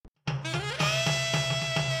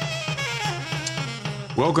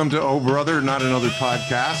Welcome to Oh Brother, Not Another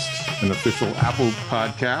Podcast, an official Apple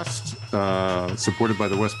podcast supported by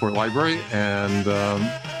the Westport Library. And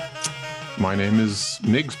my name is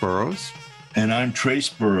Miggs Burrows. And I'm Trace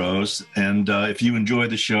Burrows. And if you enjoy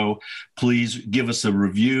the show, please give us a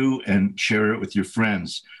review and share it with your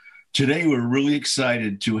friends. Today, we're really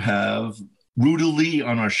excited to have Ruta Lee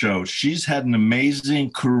on our show. She's had an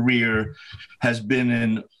amazing career, has been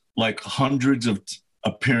in like hundreds of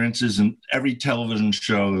appearances in every television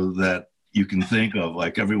show that you can think of,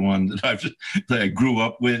 like everyone that I grew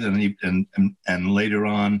up with, and later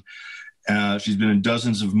on, she's been in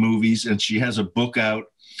dozens of movies, and she has a book out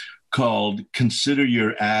called "Consider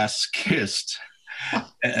Your Ass Kissed,"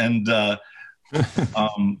 and I'd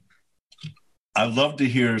love to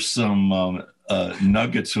hear some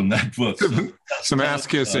nuggets from that book. Some ass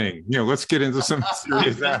kissing. Let's get into some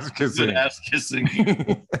serious ass kissing. Ass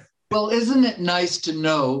kissing. Well, isn't it nice to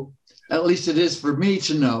know, at least it is for me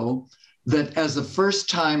to know, that as a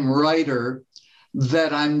first-time writer,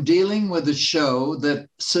 that I'm dealing with a show that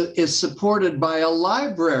is supported by a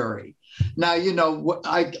library. Now,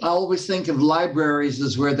 I always think of libraries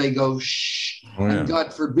as where they go, shh, and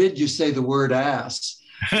God forbid you say the word ass.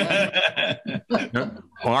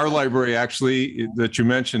 Our library, actually, that you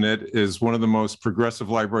mentioned it, is one of the most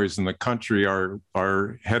progressive libraries in the country. Our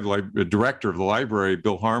director of the library,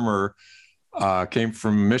 Bill Harmer, came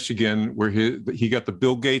from Michigan, where he got the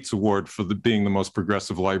Bill Gates Award for being the most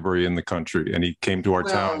progressive library in the country, and he came to our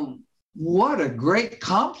town. What a great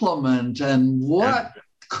compliment, and what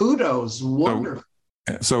kudos! Wonderful.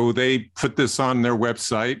 So they put this on their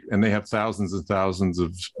website, and they have thousands and thousands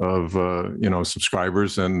of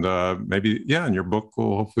subscribers, and maybe and your book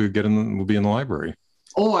will hopefully will be in the library.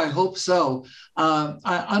 Oh, I hope so.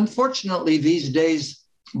 Unfortunately, these days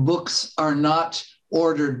books are not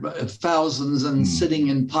ordered by thousands and sitting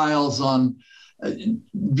in piles on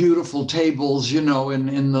beautiful tables. In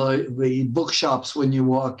the bookshops when you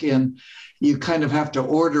walk in, you kind of have to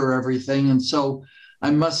order everything, and so I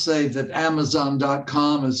must say that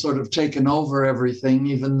Amazon.com has sort of taken over everything,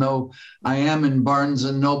 even though I am in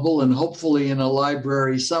Barnes & Noble and hopefully in a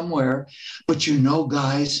library somewhere. But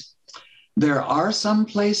guys, there are some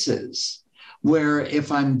places where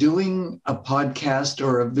if I'm doing a podcast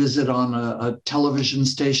or a visit on a television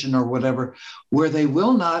station or whatever, where they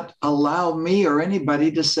will not allow me or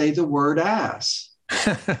anybody to say the word ass.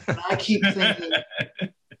 And I keep thinking,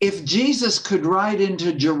 if Jesus could ride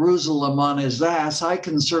into Jerusalem on his ass, I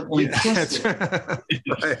can certainly kiss it.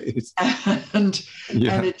 Right. And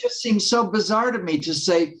it just seems so bizarre to me to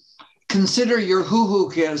say, consider your hoo-hoo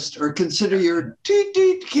kissed or consider your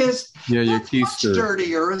teet-teet kissed. Yeah, your That's much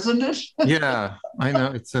dirtier, isn't it? Yeah, I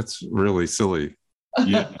know. That's really silly.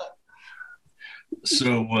 Yeah.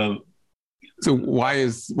 So why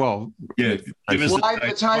why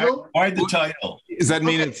the title? Why the title? Does that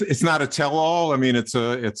mean it's not a tell-all? I mean, it's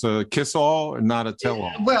a kiss-all and not a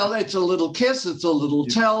tell-all. Well, it's a little kiss, it's a little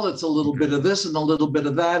tell, it's a little bit of this and a little bit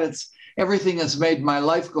of that. It's everything that's made my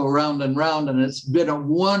life go round and round, and it's been a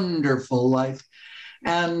wonderful life.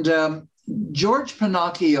 And George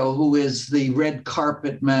Pinocchio, who is the red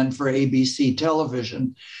carpet man for ABC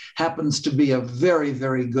television, happens to be a very,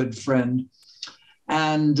 very good friend.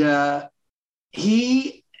 And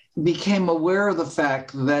he became aware of the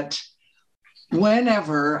fact that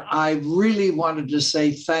whenever I really wanted to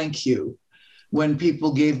say thank you, when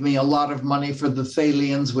people gave me a lot of money for the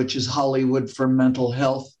Thalians, which is Hollywood for mental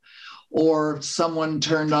health, or someone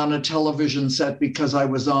turned on a television set because I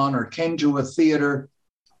was on, or came to a theater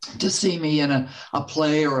to see me in a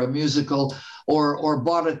play or a musical, or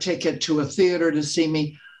bought a ticket to a theater to see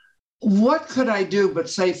me, what could I do but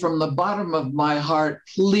say from the bottom of my heart,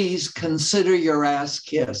 please consider your ass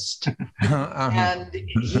kissed? And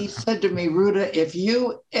he said to me, Ruta, if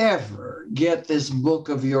you ever get this book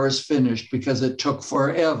of yours finished, because it took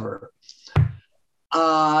forever,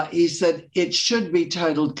 he said, it should be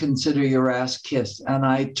titled Consider Your Ass Kissed. And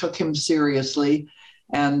I took him seriously,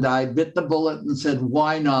 and I bit the bullet and said,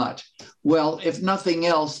 why not? Well, if nothing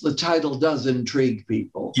else, the title does intrigue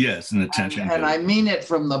people. Yes, and attention. And I mean it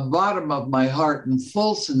from the bottom of my heart in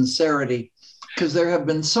full sincerity, because there have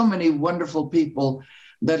been so many wonderful people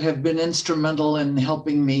that have been instrumental in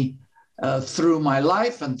helping me through my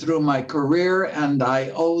life and through my career, and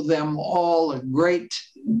I owe them all a great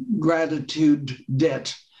gratitude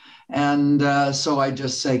debt. And so I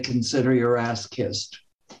just say, consider your ass kissed.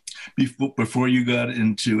 Before you got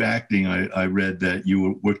into acting, I read that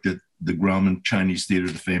you worked at the Grauman Chinese Theater,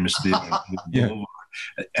 the famous theater,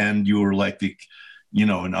 and you were like an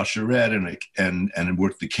usherette and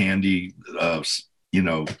worked the candy,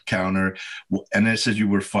 counter. And they said you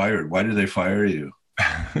were fired. Why did they fire you?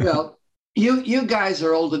 Well, you guys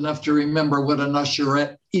are old enough to remember what an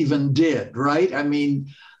usherette even did, right? I mean,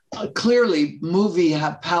 clearly movie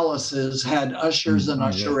palaces had ushers and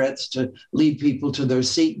usherettes to lead people to their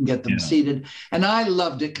seat and get them seated. And I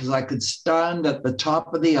loved it because I could stand at the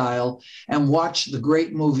top of the aisle and watch the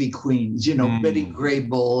great movie queens, you know, Betty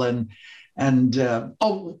Grable and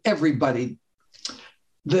everybody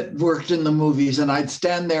that worked in the movies. And I'd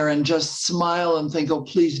stand there and just smile and think, oh,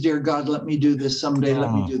 please, dear God, let me do this someday.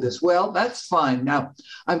 Let me do this. Well, that's fine. Now,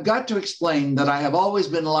 I've got to explain that I have always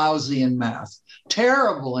been lousy in math,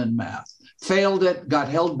 terrible in math, failed it, got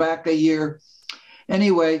held back a year.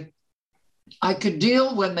 Anyway, I could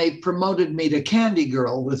deal when they promoted me to Candy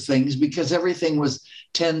Girl with things because everything was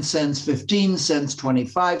 10 cents, 15 cents,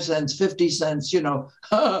 25 cents, 50 cents, you know.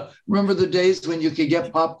 Remember the days when you could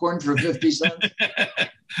get popcorn for 50 cents?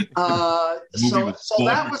 So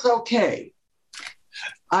that was okay.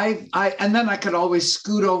 And then I could always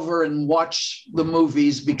scoot over and watch the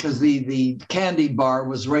movies because the candy bar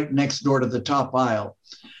was right next door to the top aisle.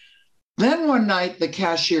 Then one night the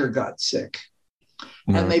cashier got sick.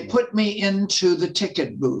 And they put me into the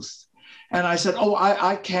ticket booth. And I said, oh,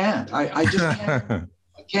 I can't. I just can't.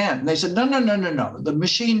 I can't. And they said, no. The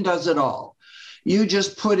machine does it all. You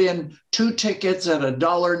just put in 2 tickets at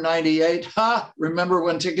 $1.98. Ha! Remember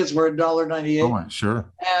when tickets were $1.98? Oh,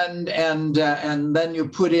 sure. And then you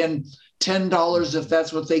put in $10 if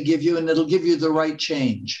that's what they give you, and it'll give you the right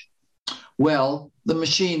change. Well, the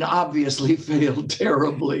machine obviously failed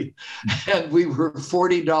terribly. And we were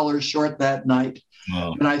 $40 short that night.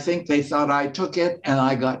 Wow. And I think they thought I took it and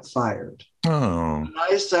I got fired. Oh. And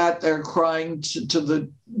I sat there crying to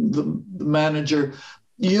the manager,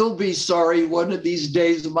 you'll be sorry one of these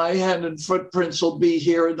days my hand and footprints will be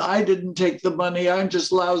here and I didn't take the money. I'm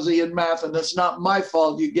just lousy in math and it's not my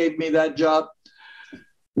fault you gave me that job.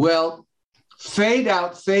 Well, fade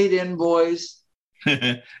out, fade in, boys.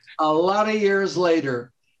 A lot of years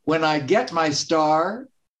later, when I get my star,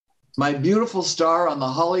 my beautiful star on the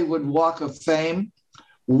Hollywood Walk of Fame,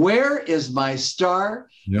 where is my star?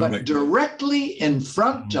 But directly in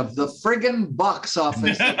front of the friggin' box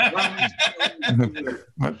office. So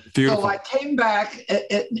I came back.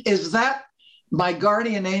 Is that my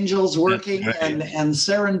guardian angels working and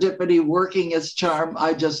serendipity working its charm?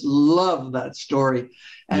 I just love that story.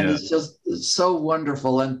 And it's just so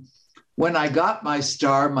wonderful. And when I got my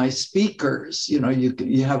star, my speakers, you know,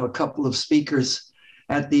 you have a couple of speakers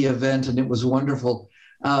at the event, and it was wonderful,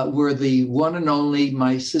 were the one and only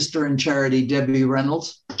my sister in charity, Debbie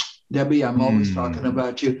Reynolds. Debbie, I'm always talking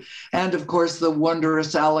about you. And of course, the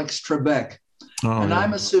wondrous Alex Trebek.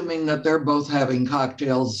 I'm assuming that they're both having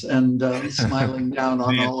cocktails and smiling down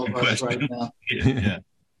on all of us right now.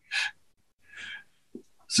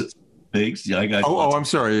 So, thanks. Yeah, I got. I'm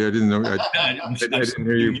sorry. I didn't know. I didn't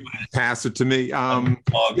hear you pass it to me. Why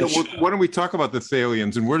don't we talk about the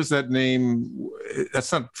Thalians and where does that name?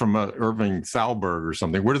 That's not from Irving Thalberg or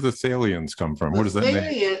something. Where do the Thalians come from? What is that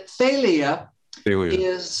name? Thalia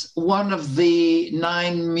is one of the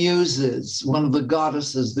 9 muses, one of the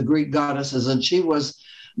goddesses, the Greek goddesses, and she was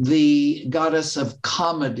the goddess of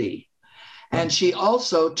comedy, and she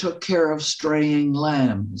also took care of straying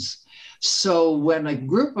lambs. So when a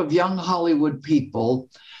group of young Hollywood people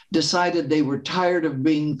decided they were tired of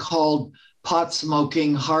being called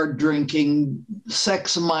pot-smoking, hard-drinking,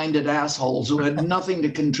 sex-minded assholes who had nothing to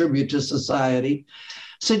contribute to society,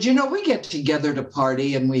 said, you know, we get together to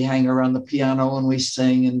party and we hang around the piano and we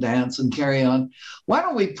sing and dance and carry on. Why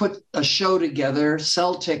don't we put a show together,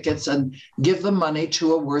 sell tickets, and give the money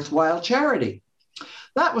to a worthwhile charity?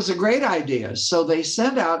 That was a great idea. So they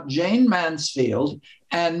sent out Jane Mansfield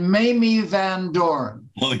and Mamie Van Dorn.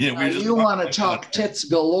 Well, you want to talk tits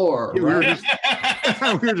galore. Right?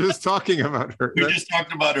 We were just talking about her. We just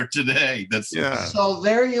talked about her today. So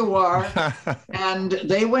there you are. And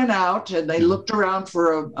they went out and they looked around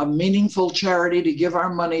for a meaningful charity to give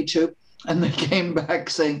our money to. And they came back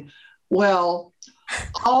saying, well,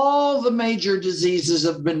 all the major diseases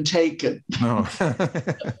have been taken. No.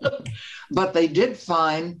 But they did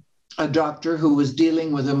find a doctor who was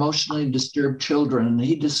dealing with emotionally disturbed children. And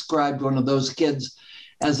he described one of those kids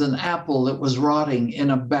as an apple that was rotting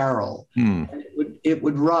in a barrel. And it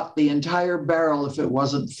would rot the entire barrel if it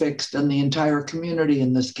wasn't fixed, and the entire community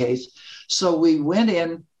in this case. So we went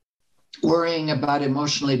in worrying about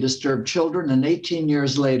emotionally disturbed children. And 18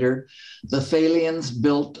 years later, the Thalians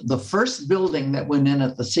built the first building that went in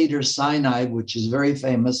at the Cedars-Sinai, which is very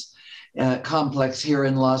famous complex here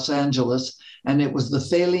in Los Angeles. And it was the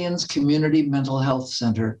Thalians Community Mental Health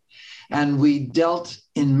Center. And we dealt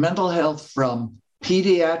in mental health from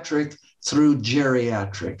pediatric through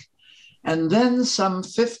geriatric. And then some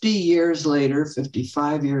 50 years later,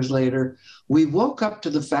 55 years later, we woke up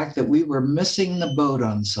to the fact that we were missing the boat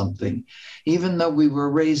on something. Even though we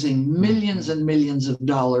were raising millions and millions of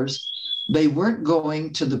dollars, they weren't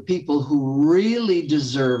going to the people who really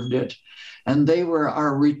deserved it. And they were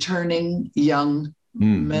our returning young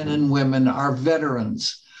men and women, our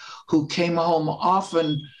veterans, who came home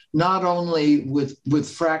often not only with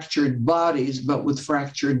fractured bodies, but with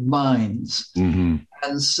fractured minds. Mm-hmm.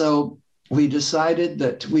 And so we decided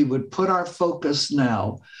that we would put our focus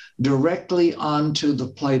now directly onto the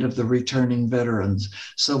plight of the returning veterans.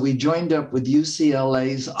 So we joined up with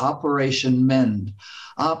UCLA's Operation Mend.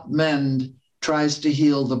 OpMend tries to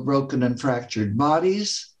heal the broken and fractured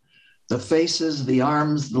bodies, the faces, the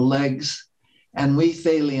arms, the legs, and we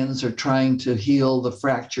Thalians are trying to heal the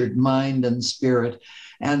fractured mind and spirit.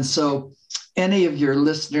 And so any of your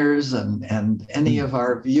listeners and any of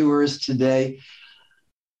our viewers today,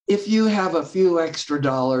 if you have a few extra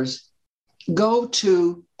dollars, go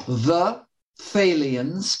to the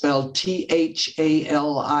Thalians, spelled Thalians,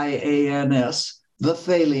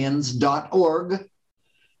 thethalians.org,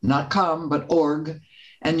 not com, but org,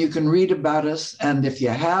 and you can read about us. And if you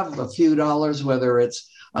have a few dollars, whether it's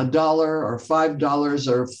 $1 or $5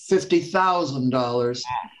 or $50,000,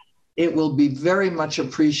 it will be very much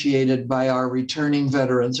appreciated by our returning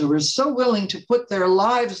veterans who are so willing to put their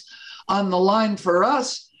lives on the line for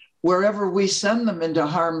us wherever we send them into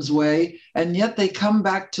harm's way, and yet they come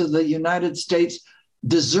back to the United States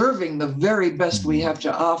deserving the very best we have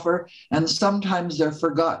to offer, and sometimes they're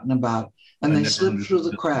forgotten about, and they slip through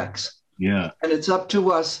the cracks. Yeah. And it's up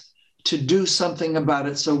to us to do something about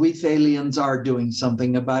it, so we Thalians are doing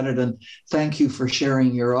something about it, and thank you for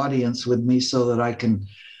sharing your audience with me so that I can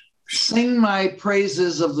sing my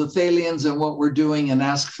praises of the Thalians and what we're doing and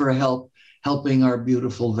ask for help helping our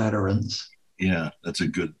beautiful veterans. Yeah, that's a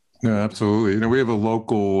good... Yeah, absolutely. You know, we have a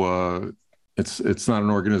local, it's not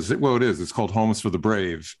an organization. Well, it is. It's called Homes for the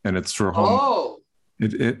Brave, and it's for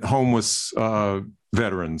homeless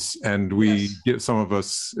veterans. And we get, some of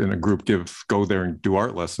us in a group go there and do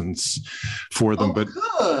art lessons for them. But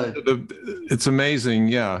good. It's amazing.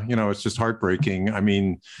 Yeah. You know, it's just heartbreaking. I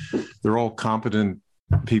mean, they're all competent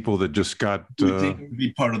people that just got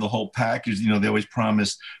be part of the whole package. You know, they always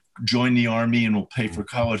promise join the army and we'll pay for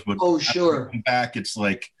college, but sure, back it's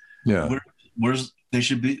like, yeah, where's they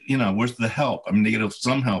should be, you know, where's the help? I mean, they get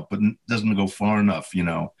some help, but it doesn't go far enough, you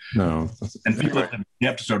know. No, and people you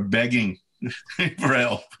have to start begging for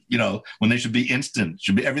help, you know, when they should be instant.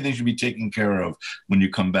 Everything should be taken care of when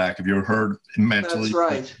you come back if you're hurt mentally. That's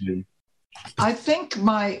right. I think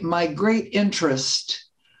my great interest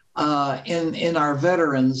in our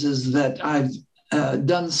veterans is that I've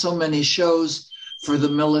done so many shows for the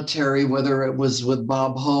military, whether it was with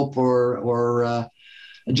Bob Hope or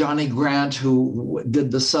Johnny Grant, who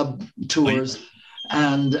did the sub tours.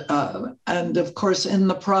 And of course, in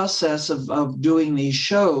the process of doing these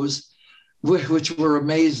shows, which were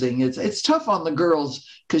amazing, it's tough on the girls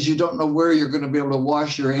because you don't know where you're going to be able to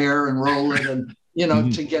wash your hair and roll it and, you know,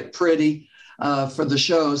 to get pretty for the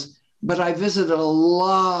shows. But I visited a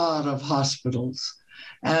lot of hospitals.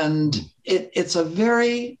 And it's a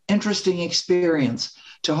very interesting experience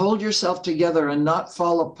to hold yourself together and not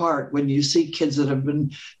fall apart when you see kids that have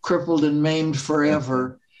been crippled and maimed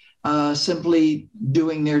forever, simply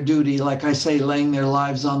doing their duty, like I say, laying their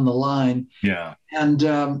lives on the line. Yeah. And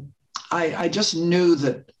I just knew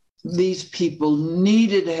that these people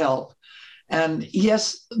needed help. And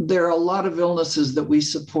yes, there are a lot of illnesses that we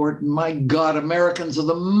support. My God, Americans are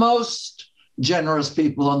the most generous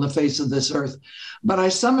people on the face of this earth. But I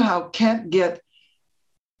somehow can't get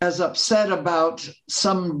as upset about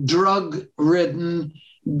some drug-ridden,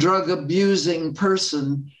 drug-abusing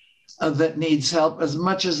person that needs help as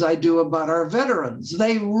much as I do about our veterans.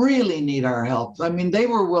 They really need our help. I mean, they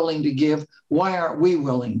were willing to give. Why aren't we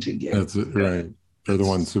willing to give? That's it, right. They're the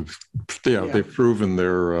ones who've, they've proven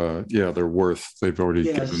their worth. They've already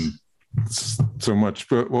given so much.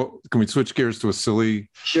 But can we switch gears to a silly?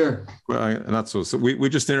 Sure. Not so. We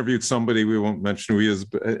just interviewed somebody. We won't mention who he is,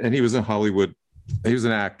 and he was in Hollywood. He was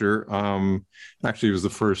an actor. Actually, he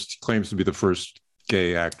was claims to be the first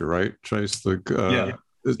gay actor, right? Chase,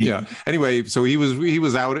 yeah. Anyway, so he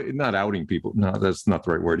was not outing people. No, that's not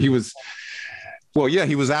the right word. He was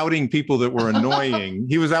outing people that were annoying.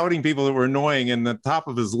 He was outing people that were annoying, and the top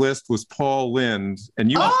of his list was Paul Lynde.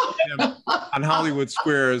 And you see him on Hollywood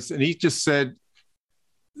Squares, and he just said,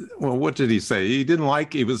 well, what did he say? He didn't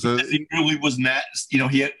like. He really was nasty. You know,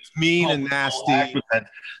 he had mean and nasty. That,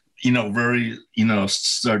 you know, very, you know,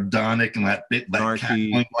 sardonic and that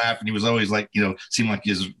cackling laugh, and he was always like, you know, seemed like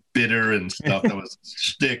his bitter and stuff. That was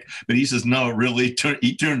shtick. But he says, no, really,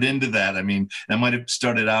 he turned into that. I mean, that might have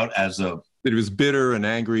started out as it was bitter and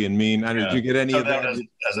angry and mean. Did you get any of that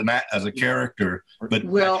as a character? But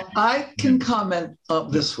well, I can comment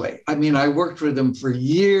this way. I mean, I worked with him for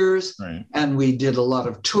years, right. And we did a lot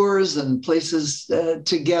of tours and places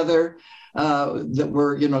together that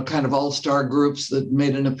were, kind of all-star groups that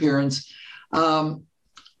made an appearance.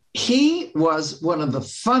 He was one of the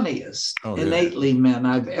funniest innately men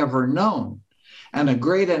I've ever known, and a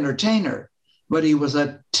great entertainer. But he was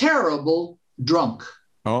a terrible drunk.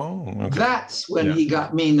 Oh, okay. That's when he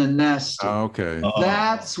got mean and nasty. Okay.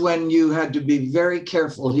 That's when you had to be very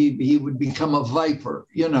careful. He would become a viper,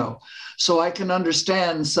 So I can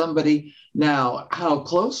understand somebody now. How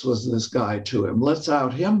close was this guy to him? Let's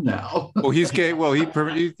out him now. Well, he's gay. Well,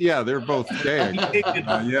 they're both gay.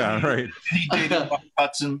 Yeah, right. He dated Rock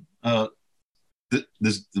Hudson.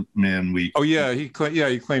 This man we. Oh yeah, he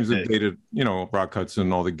claims that dated Rock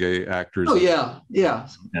Hudson, all the gay actors. Oh yeah.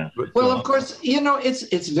 But, well, of course,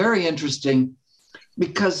 it's very interesting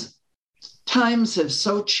because times have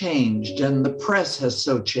so changed and the press has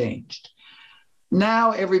so changed.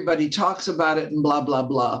 Now everybody talks about it and blah blah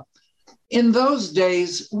blah. In those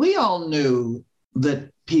days, we all knew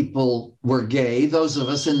that people were gay. Those of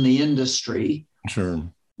us in the industry, sure,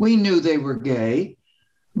 we knew they were gay.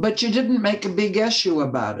 But you didn't make a big issue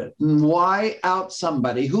about it. And why out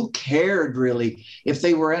somebody? Who cared really? If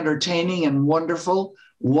they were entertaining and wonderful,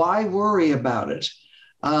 why worry about it?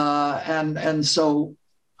 And so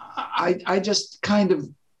I just kind of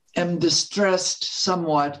am distressed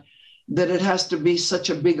somewhat that it has to be such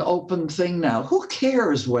a big open thing now. Who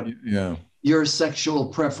cares what your sexual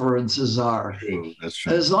preferences are? True. That's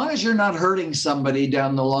true. As long as you're not hurting somebody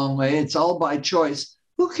down the long way, it's all by choice.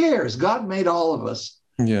 Who cares? God made all of us.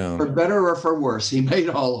 Yeah. For better or for worse, he made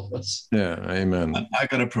all of us. Yeah, amen. I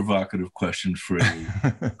got a provocative question for you.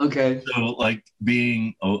 Okay. So, like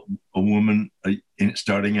being a woman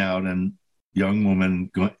starting out and young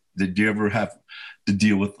woman, did you ever have to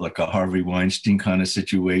deal with like a Harvey Weinstein kind of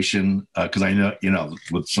situation? Because I know,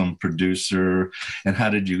 with some producer, and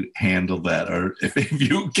how did you handle that? Or if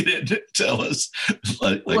you can tell us.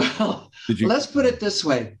 Well, let's put it this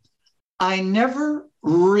way. I never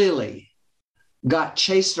really got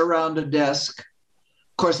chased around a desk.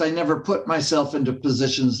 Of course, I never put myself into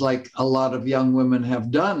positions like a lot of young women have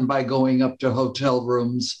done by going up to hotel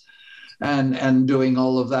rooms and doing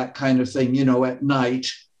all of that kind of thing, at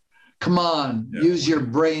night. Come on, use your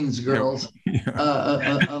brains, girls.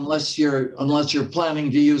 Unless you're planning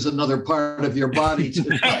to use another part of your body to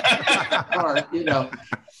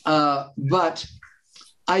But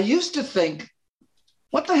I used to think,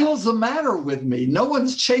 what the hell's the matter with me? No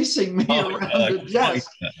one's chasing me around the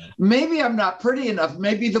desk. Maybe I'm not pretty enough.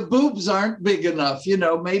 Maybe the boobs aren't big enough.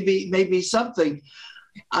 Maybe something.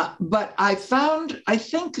 But I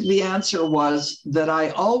think the answer was that I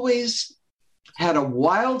always had a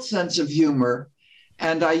wild sense of humor,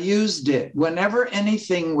 and I used it whenever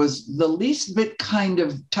anything was the least bit kind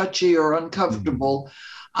of touchy or uncomfortable.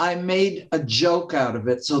 I made a joke out of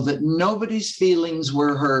it so that nobody's feelings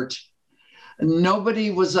were hurt.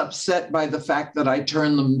 Nobody was upset by the fact that I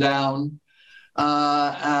turned them down.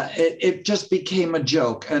 It just became a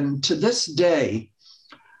joke. And to this day,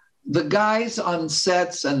 the guys on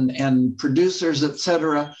sets and producers, et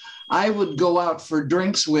cetera, I would go out for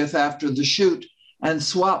drinks with after the shoot and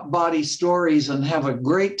swap body stories and have a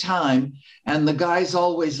great time. And the guys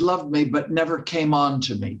always loved me, but never came on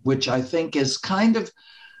to me, which I think is kind of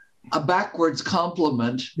a backwards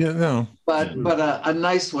compliment, but a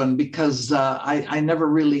nice one, because I never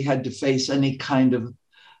really had to face any kind of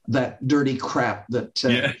that dirty crap that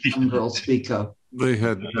some girls speak of. They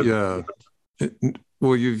had,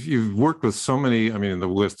 well, you've worked with so many. I mean, the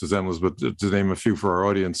list is endless, but to name a few for our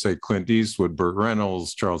audience, say Clint Eastwood, Burt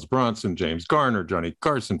Reynolds, Charles Bronson, James Garner, Johnny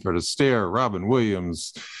Carson, Fred Astaire, Robin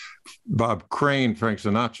Williams, Bob Crane, Frank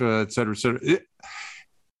Sinatra, et cetera, et cetera.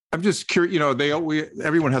 I'm just curious,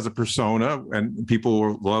 everyone has a persona, and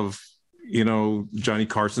people love, Johnny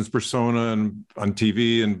Carson's persona and on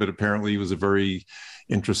TV, but apparently he was a very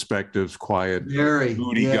introspective, quiet,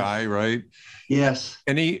 moody guy, right? Yes.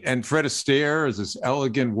 And Fred Astaire is this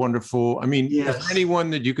elegant, wonderful. I mean, is there anyone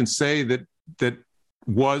that you can say that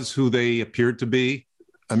was who they appeared to be?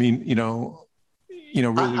 I mean,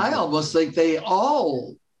 really. I almost think they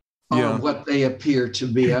all are what they appear to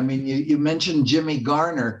be. I mean, you mentioned Jimmy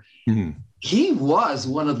Garner. Mm-hmm. He was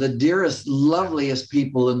one of the dearest, loveliest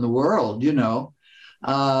people in the world,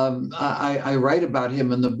 I write about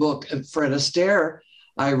him in the book. Fred Astaire,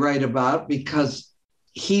 I write about because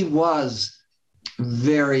he was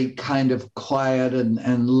very kind of quiet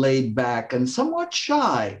and laid back and somewhat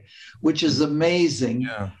shy, which is amazing.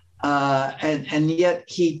 Yeah. And yet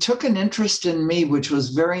he took an interest in me, which was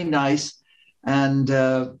very nice. And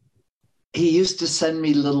he used to send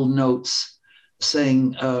me little notes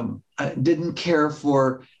saying, I didn't care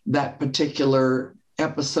for that particular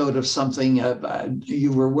episode of something.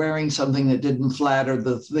 You were wearing something that didn't flatter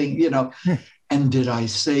the thing, you know. And did I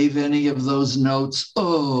save any of those notes?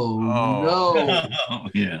 Oh. No.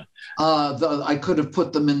 Yeah. I could have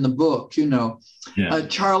put them in the book, you know. Yeah.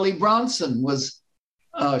 Charlie Bronson was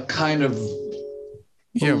kind of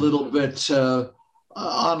a little bit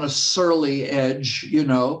on a surly edge, you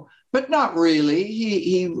know, but not really.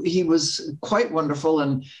 He was quite wonderful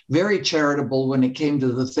and very charitable when it came to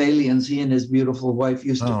the Thalians. He and his beautiful wife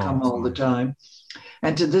used to come all the time.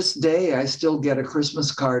 And to this day, I still get a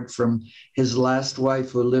Christmas card from his last wife,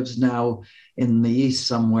 who lives now in the East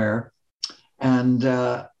somewhere. And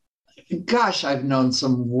gosh, I've known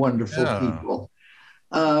some wonderful people.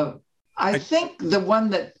 I think the one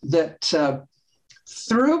that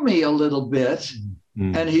threw me a little bit,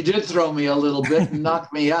 and he did throw me a little bit and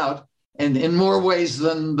knock me out, and in more ways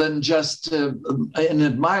than just in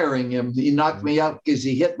admiring him. He knocked me out because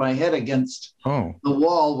he hit my head against the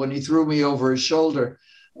wall when he threw me over his shoulder,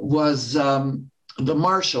 was the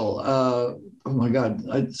Marshal. Oh my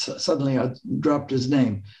God, suddenly I dropped his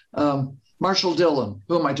name. Marshal Dillon.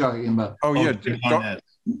 Who am I talking about? Oh, yeah.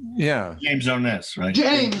 Yeah. James Arness, right?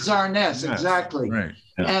 James Arness, exactly. Right.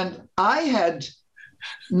 Yeah. And I had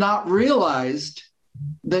not realized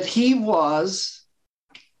that he was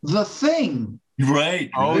the Thing. Right.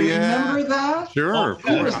 Oh, Do you yeah. remember that? Sure.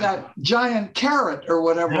 He was that giant carrot or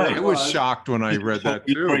whatever Right. it I was shocked when I read that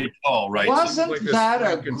He's too. pretty tall, right? Wasn't Like a that a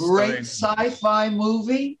Frankenstein. great sci-fi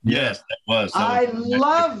movie? Yes, that was. I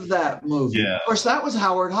love that movie. Yeah. Of course, that was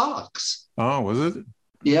Howard Hawks. Oh, was it?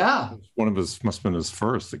 Yeah, One of his must have been his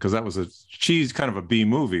first, because that was a cheese kind of a B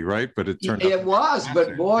movie, right? But it turned out it was,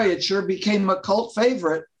 but boy, it sure became a cult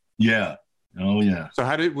favorite. Yeah. Oh, yeah.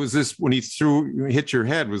 So was this when he hit your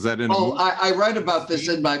head? Was that in? Oh, I write about this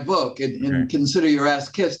in my book, in Consider Your Ass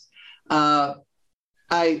Kissed. I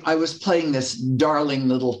was playing this darling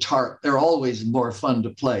little tart. They're always more fun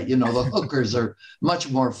to play. You know, the hookers are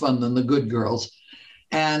much more fun than the good girls.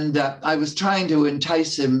 And I was trying to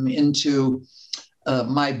entice him into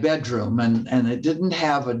my bedroom, and it didn't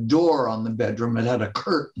have a door on the bedroom. It had a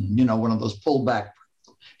curtain, you know, one of those pull back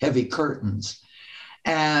heavy curtains.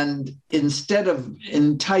 And instead of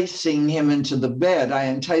enticing him into the bed, I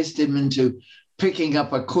enticed him into picking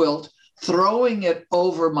up a quilt, throwing it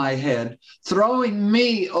over my head, throwing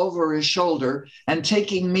me over his shoulder, and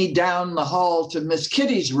taking me down the hall to Miss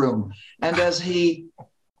Kitty's room. And as he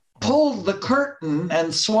pulled the curtain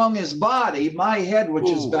and swung his body, my head, which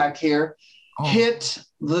is back here, hit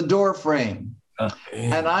the door frame.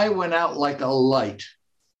 And I went out like a light.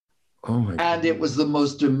 Oh my God. And it was the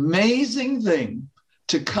most amazing thing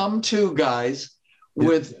to come to, guys,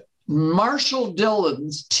 with Marshal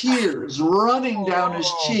Dillon's tears running down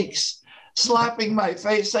his cheeks, slapping my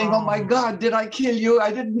face, saying, "Oh my God, did I kill you?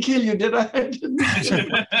 I didn't kill you, did I? I didn't kill you."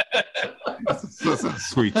 That's a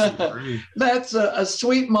sweet story. That's a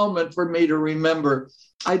sweet moment for me to remember.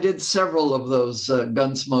 I did several of those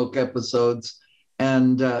Gunsmoke episodes,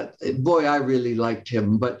 and boy, I really liked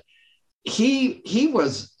him. But he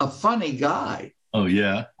was a funny guy. Oh,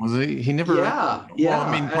 yeah. Was he? He never. Yeah. Well,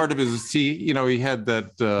 I mean, part of his, he had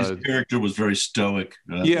that. His character was very stoic.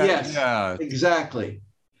 Yes, yeah. exactly.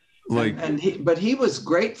 Like, but he was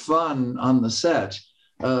great fun on the set.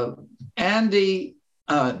 Andy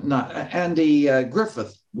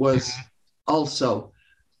Griffith was also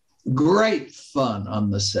great fun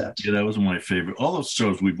on the set. Yeah, that was one of my favorite. All those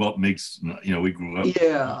shows we both makes, you know, we grew up.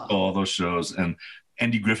 Yeah. All those shows, and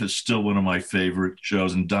Andy Griffith's still one of my favorite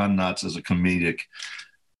shows, and Don Knotts as a comedic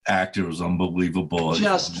actor was unbelievable.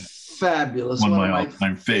 Just fabulous. One of my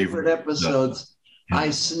all-time favorite episodes. Yeah. I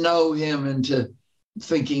snow him into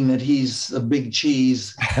thinking that he's a big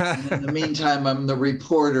cheese. And in the meantime, I'm the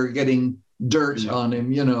reporter getting dirt on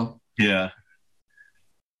him, you know. Yeah.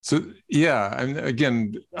 So yeah, and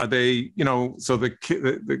again, are they? You know, so the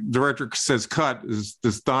director says cut. Is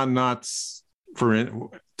this Don Knotts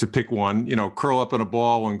to pick one? You know, curl up in a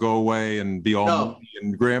ball and go away and be all moody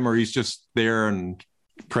and grim, or he's just there and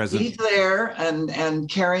present. He's there and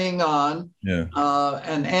carrying on. Yeah.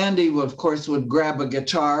 And Andy, of course, would grab a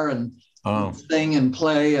guitar and sing and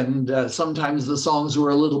play, and sometimes the songs were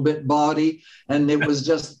a little bit bawdy, and it was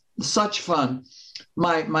just such fun.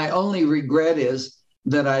 My only regret is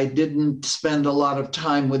that I didn't spend a lot of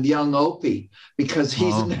time with young Opie, because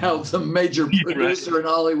he's now the major producer in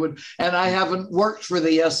Hollywood, and I haven't worked for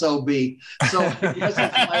the SOB. So I guess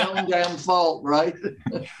it's my own damn fault, right?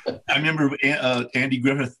 I remember Andy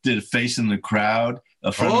Griffith did a Face in the Crowd.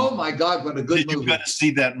 Oh my God, what a good movie. You've got to see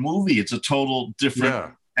that movie. It's a total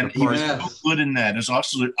different, and he was so good in that. It's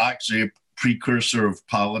also actually a precursor of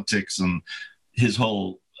politics and his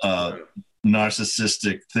whole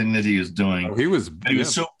narcissistic thing that he was doing. He was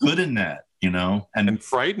so good in that, you know, and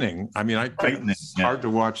frightening. I mean, it's hard to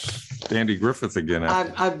watch Andy Griffith again.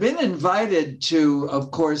 I've been invited to, of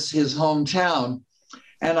course, his hometown,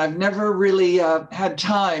 and I've never really had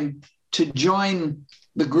time to join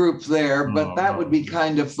the group there, but that would be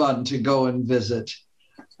kind of fun to go and visit.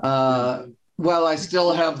 Well, I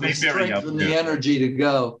still have the strength and the energy to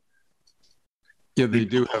go. Yeah, they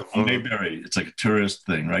do have Mayberry. It's like a tourist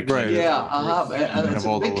thing, right? Right. Yeah, and it's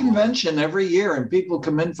a big convention every year, and people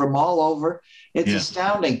come in from all over. It's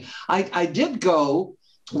astounding. I did go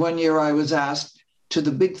one year. I was asked to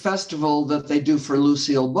the big festival that they do for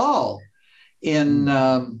Lucille Ball in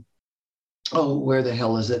where the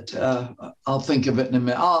hell is it? I'll think of it in a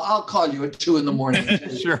minute. I'll call you at 2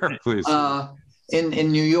 a.m. Sure, please.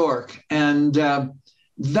 In New York, and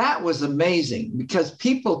that was amazing because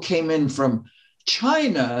people came in from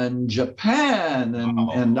China and Japan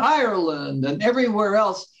and Ireland and everywhere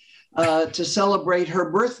else to celebrate her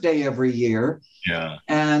birthday every year. Yeah.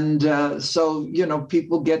 And so, you know,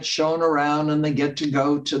 people get shown around and they get to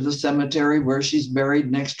go to the cemetery where she's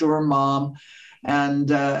buried next to her mom. And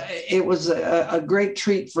it was a great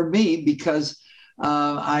treat for me because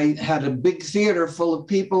I had a big theater full of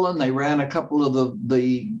people, and they ran a couple of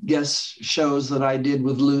the guest shows that I did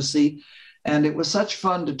with Lucy. And it was such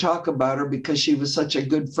fun to talk about her because she was such a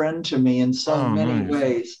good friend to me in so many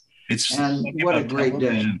ways. And what a great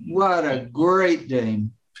dame. What a great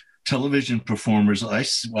dame. Television performers. I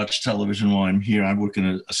watch television while I'm here. I work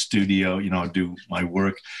in a studio, you know, I do my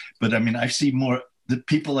work. But I mean, I see more, the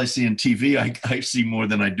people I see on TV, I see more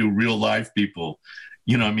than I do real live people.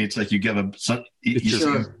 You know, I mean, it's like you get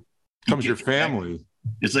becomes your family.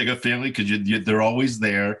 It's like a family because they're always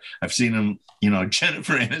there. I've seen them, you know,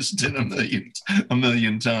 Jennifer Aniston a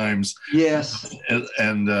million times. Yes.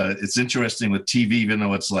 And it's interesting with TV, even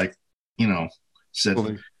though it's like, you know,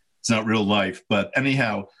 it's not real life. But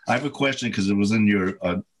anyhow, I have a question because it was in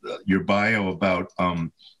your bio about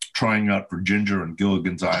trying out for Ginger on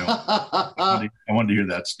Gilligan's Island. I wanted to hear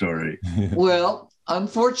that story. Well,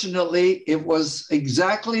 unfortunately, it was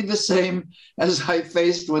exactly the same as I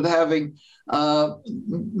faced with having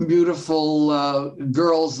beautiful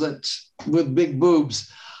girls with big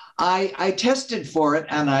boobs. I tested for it,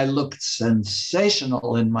 and I looked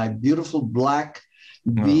sensational in my beautiful black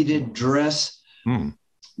beaded dress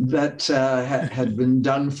that had been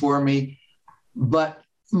done for me. But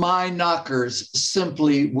my knockers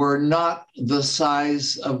simply were not the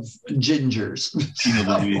size of Ginger's.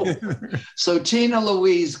 So Tina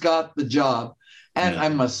Louise got the job. And I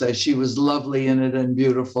must say, she was lovely in it and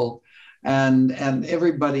beautiful. And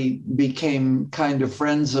everybody became kind of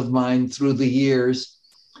friends of mine through the years.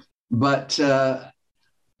 But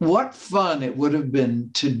what fun it would have been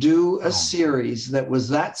to do a series that was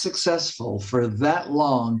that successful for that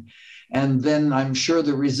long. And then I'm sure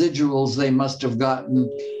the residuals they must have gotten,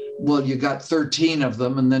 well, you got 13 of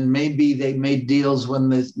them, and then maybe they made deals when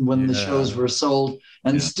the shows were sold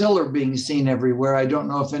and still are being seen everywhere. I don't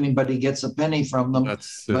know if anybody gets a penny from them,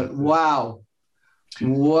 but wow,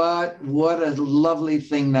 what a lovely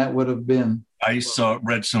thing that would have been. I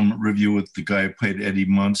read some review with the guy who played Eddie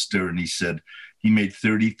Munster, and he said he made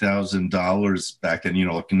 $30,000 back then. You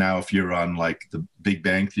know, like now if you're on like the Big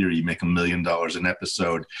Bang Theory, you make $1 million an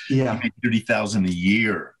episode. Yeah, he made $30,000 a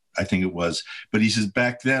year, I think it was. But he says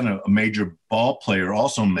back then a major ball player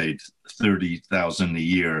also made $30,000 a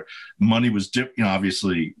year. Money was different, you know,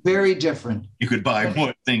 obviously very different. You could buy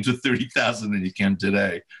more things with $30,000 than you can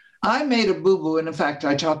today. I made a boo-boo, and in fact,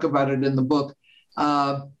 I talk about it in the book.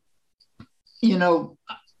 You know,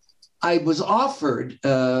 I was offered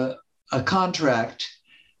a contract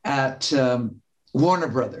at Warner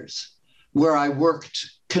Brothers, where I worked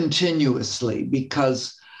continuously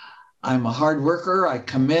because I'm a hard worker. I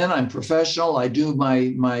come in, I'm professional, I do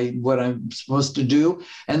my what I'm supposed to do,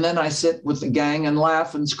 and then I sit with the gang and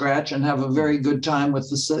laugh and scratch and have a very good time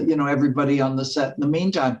with everybody on the set in the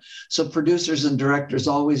meantime. So producers and directors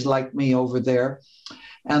always liked me over there,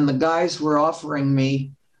 and the guys were offering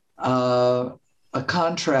me a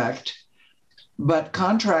contract. But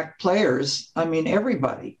contract players, I mean,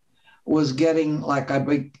 everybody was getting like, I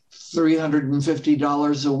think,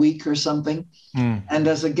 $350 a week or something. And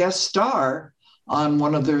as a guest star, on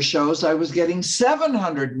one of their shows, I was getting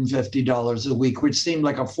 $750 a week, which seemed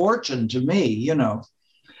like a fortune to me, you know.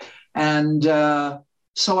 And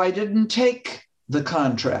so I didn't take the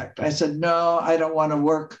contract. I said, no, I don't want to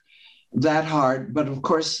work that hard. But of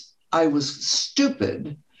course, I was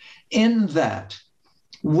stupid in that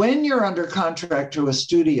when you're under contract to a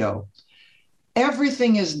studio,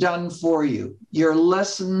 everything is done for you. Your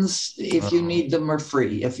lessons, if you need them, are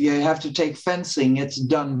free. If you have to take fencing, it's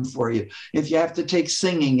done for you. If you have to take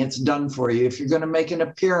singing, it's done for you. If you're going to make an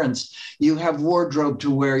appearance, you have wardrobe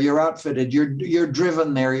to wear, you're outfitted, you're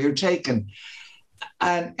driven there, you're taken.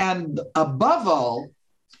 And above all,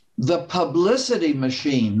 the publicity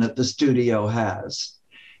machine that the studio has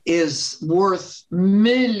is worth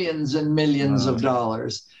millions and millions of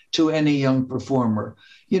dollars to any young performer.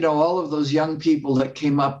 You know, all of those young people that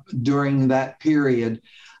came up during that period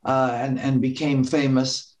and became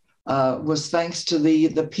famous was thanks to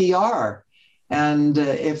the PR. And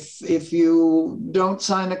if you don't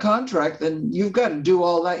sign a contract, then you've got to do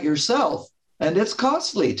all that yourself. And it's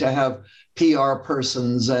costly to have PR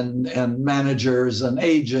persons and managers and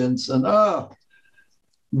agents and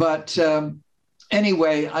but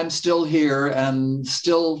anyway, I'm still here and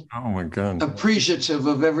still appreciative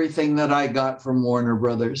of everything that I got from Warner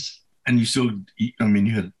Brothers. And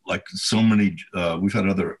you had like so many, we've had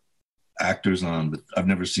other actors on, but I've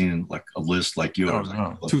never seen like a list like yours.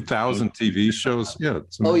 2,000 TV shows. Yeah.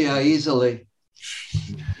 Oh yeah, easily.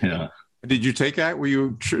 Yeah. Did you take that? Were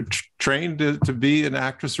you trained to be an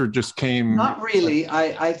actress or just came? Not really.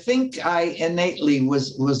 I think I innately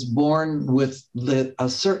was born with a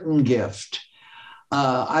certain gift.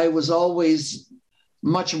 I was always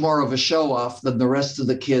much more of a show-off than the rest of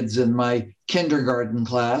the kids in my kindergarten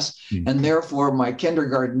class. Mm-hmm. And therefore, my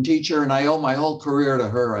kindergarten teacher, and I owe my whole career to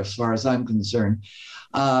her as far as I'm concerned,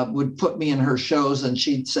 would put me in her shows. And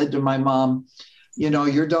she said to my mom, you know,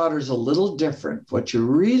 your daughter's a little different. What you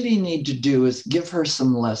really need to do is give her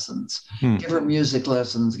some lessons, give her music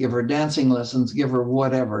lessons, give her dancing lessons, give her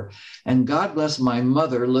whatever. And God bless my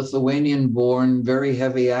mother, Lithuanian-born, very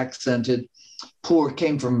heavy accented, poor,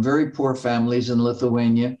 came from very poor families in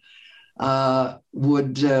Lithuania,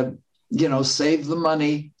 would, save the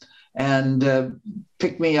money and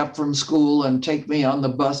pick me up from school and take me on the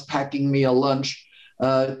bus, packing me a lunch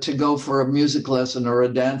to go for a music lesson or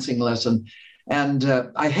a dancing lesson. And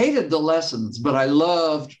I hated the lessons, but I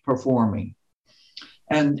loved performing.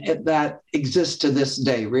 And that exists to this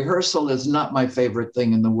day. Rehearsal is not my favorite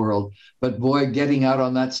thing in the world, but boy, getting out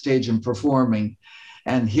on that stage and performing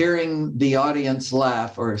and hearing the audience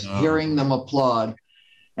laugh or hearing them applaud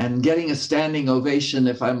and getting a standing ovation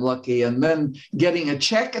if I'm lucky, and then getting a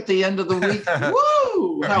check at the end of the week.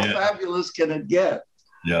 Woo! How fabulous can it get?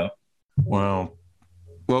 Yeah. Wow.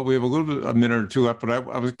 Well, we have a minute or two left, but I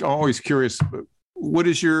was always curious. What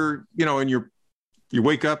is your, you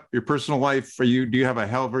wake up, your personal life? Do you have a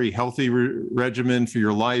very healthy regimen for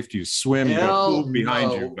your life? Do you swim? You got a pool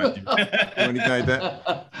behind you. But do anything like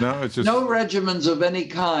that? No, it's just no regimens of any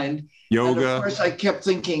kind. Yoga. And of course, I kept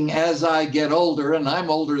thinking as I get older, and I'm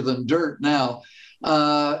older than dirt now,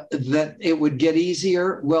 that it would get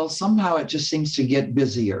easier. Well, somehow it just seems to get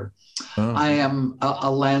busier. Oh. I am a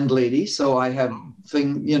landlady, so I have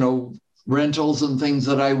rentals and things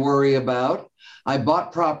that I worry about. I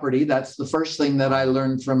bought property. That's the first thing that I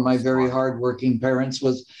learned from my very hardworking parents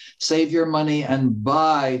was save your money and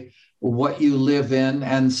buy what you live in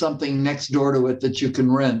and something next door to it that you can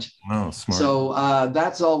rent. Oh, smart. So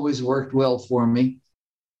that's always worked well for me.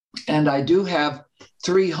 And I do have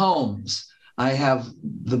 3 homes. I have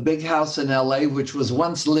the big house in LA, which was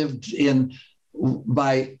once lived in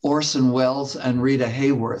by Orson Welles and Rita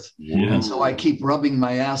Hayworth. Yeah. And so I keep rubbing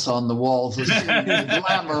my ass on the walls. The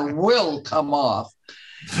glamour will come off.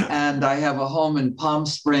 And I have a home in Palm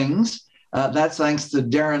Springs. That's thanks to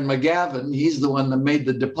Darren McGavin. He's the one that made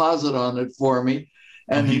the deposit on it for me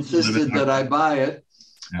and insisted that I buy it.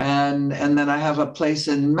 Yeah. And then I have a place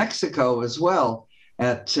in Mexico as well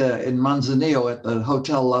in Manzanillo at the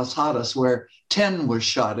Hotel Las Hadas, where 10 was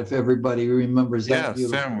shot, if everybody remembers that. Yeah,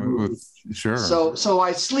 10 sure. So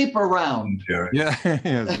I sleep around. Yeah.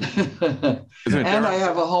 And I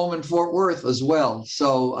have a home in Fort Worth as well.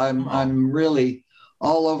 So I'm really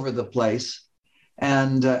all over the place.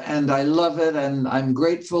 And I love it. And I'm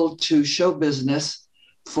grateful to show business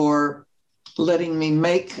for letting me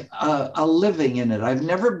make a living in it. I've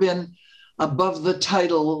never been above the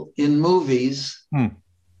title in movies.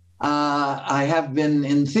 I have been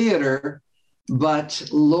in theater, but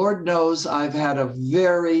Lord knows I've had a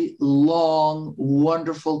very long,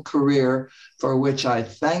 wonderful career for which I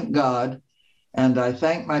thank God. And I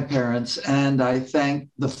thank my parents, and I thank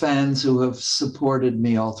the fans who have supported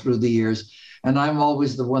me all through the years. And I'm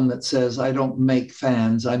always the one that says, I don't make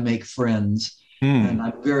fans, I make friends. And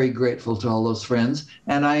I'm very grateful to all those friends.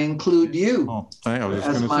 And I include you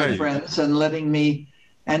as my friends and letting me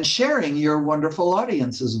and sharing your wonderful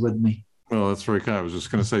audiences with me. Well, that's very kind. I was just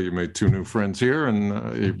going to say you made 2 new friends here,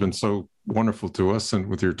 and you've been so wonderful to us and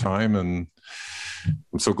with your time. And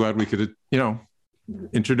I'm so glad we could,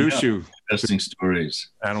 introduce you. Interesting stories.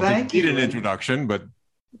 I don't think you need an introduction, but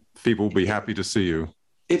people will be happy to see you.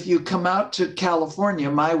 If you come out to California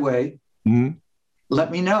my way, let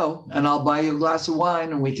me know, and I'll buy you a glass of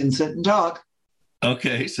wine, and we can sit and talk.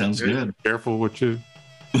 Okay, sounds good. Careful what you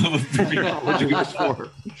go for.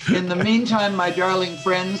 In the meantime, my darling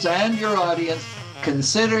friends and your audience,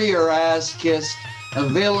 consider your ass kissed,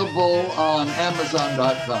 available on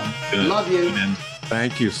Amazon.com. Good. Love you. And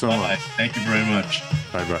thank you so much. thank you very much.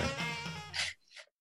 Bye-bye.